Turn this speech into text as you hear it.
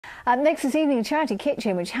Next this evening, Charity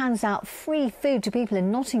Kitchen, which hands out free food to people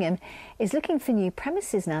in Nottingham, is looking for new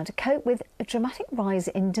premises now to cope with a dramatic rise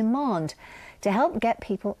in demand to help get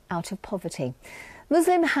people out of poverty.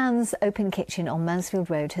 Muslim Hands Open Kitchen on Mansfield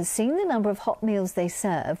Road has seen the number of hot meals they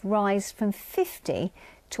serve rise from 50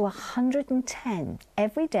 to 110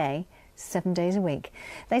 every day, 7 days a week.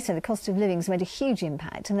 They say the cost of living has made a huge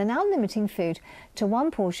impact and they're now limiting food to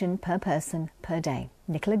one portion per person per day.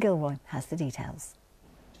 Nicola Gilroy has the details.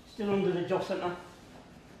 Still under the job centre?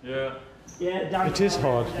 Yeah. Yeah. It is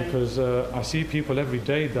hard because I see people every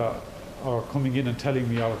day that are coming in and telling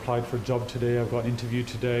me I've applied for a job today, I've got an interview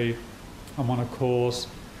today, I'm on a course,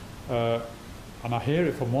 and I hear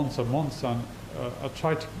it for months and months, and I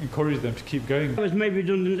try to encourage them to keep going. I was made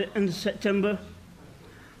redundant at the end of September.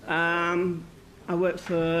 I work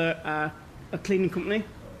for a cleaning company,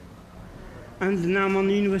 and now I'm on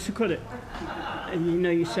the Universal Credit. And you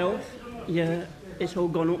know yourself, yeah, it's all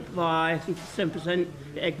gone up by I think 7%.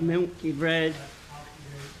 Your egg, milk, your bread,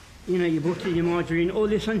 you know, your butter, your margarine, all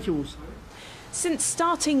the essentials. Since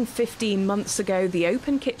starting 15 months ago, the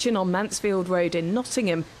Open Kitchen on Mansfield Road in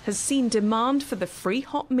Nottingham has seen demand for the free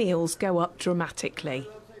hot meals go up dramatically.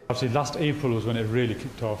 Actually, last April was when it really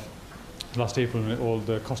kicked off. Last April, when all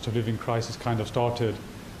the cost of living crisis kind of started,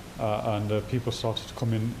 and people started to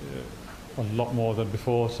come in a lot more than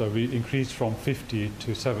before. So we increased from 50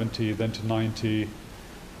 to 70, then to 90.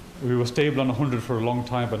 We were stable on 100 for a long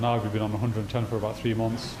time, but now we've been on 110 for about 3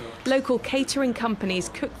 months. Local catering companies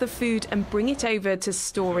cook the food and bring it over to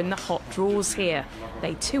store in the hot drawers here.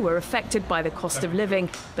 They too are affected by the cost of living,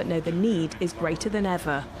 but know the need is greater than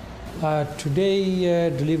ever. Today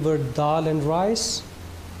delivered dal and rice,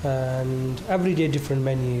 and every day different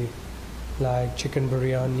menu, like chicken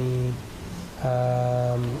biryani,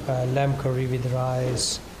 lamb curry with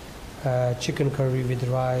rice, chicken curry with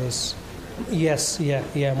rice. Yes,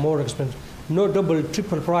 yeah, more expensive. No double,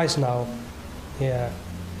 triple price now. Yeah,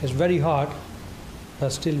 it's very hard, but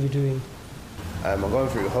still we're doing. I'm going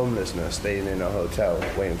through homelessness, staying in a hotel,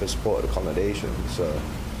 waiting for supported accommodation. So,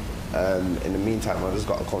 in the meantime, I just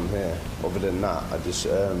got to come here. Other than that, I just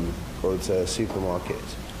go to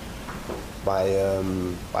supermarkets,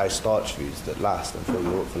 buy starch foods that last and fill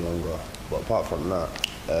you up for longer. But apart from that,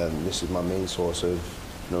 this is my main source of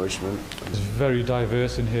nourishment. It's very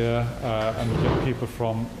diverse in here, and we get people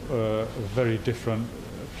from very different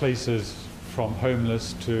places, from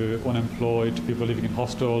homeless to unemployed, to people living in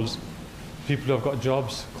hostels. People who have got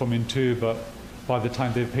jobs come in too, but by the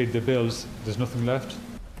time they've paid their bills, there's nothing left.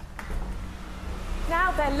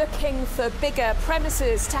 Now they're looking for bigger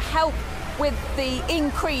premises to help with the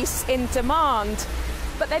increase in demand,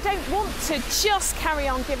 but they don't want to just carry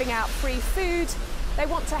on giving out free food. They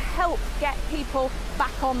want to help get people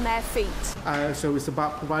back on their feet. So it's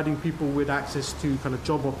about providing people with access to kind of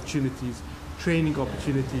job opportunities, training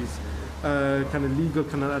opportunities, kind of legal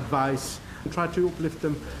kind of advice, and try to uplift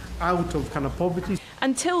them out of kind of poverty.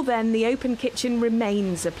 Until then, the Open Kitchen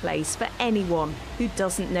remains a place for anyone who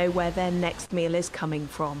doesn't know where their next meal is coming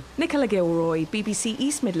from. Nicola Gilroy, BBC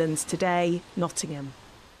East Midlands Today, Nottingham.